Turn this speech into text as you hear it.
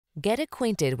Get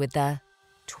acquainted with the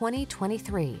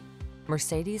 2023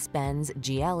 Mercedes-Benz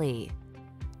GLE.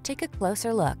 Take a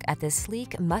closer look at this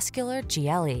sleek, muscular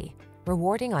GLE.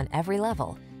 Rewarding on every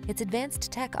level, its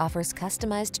advanced tech offers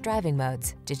customized driving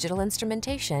modes, digital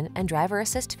instrumentation, and driver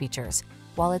assist features,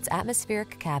 while its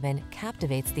atmospheric cabin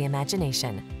captivates the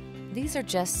imagination. These are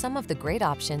just some of the great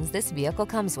options this vehicle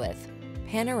comes with: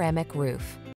 panoramic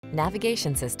roof,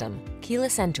 navigation system,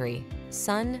 keyless entry,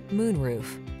 sun, moon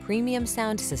roof, premium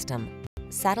sound system,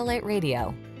 satellite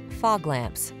radio, fog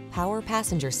lamps, power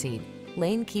passenger seat,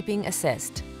 lane keeping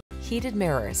assist, heated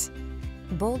mirrors.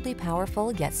 Boldly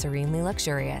powerful yet serenely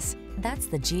luxurious. That's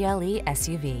the GLE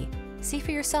SUV. See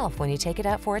for yourself when you take it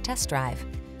out for a test drive.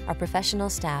 Our professional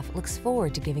staff looks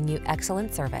forward to giving you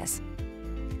excellent service.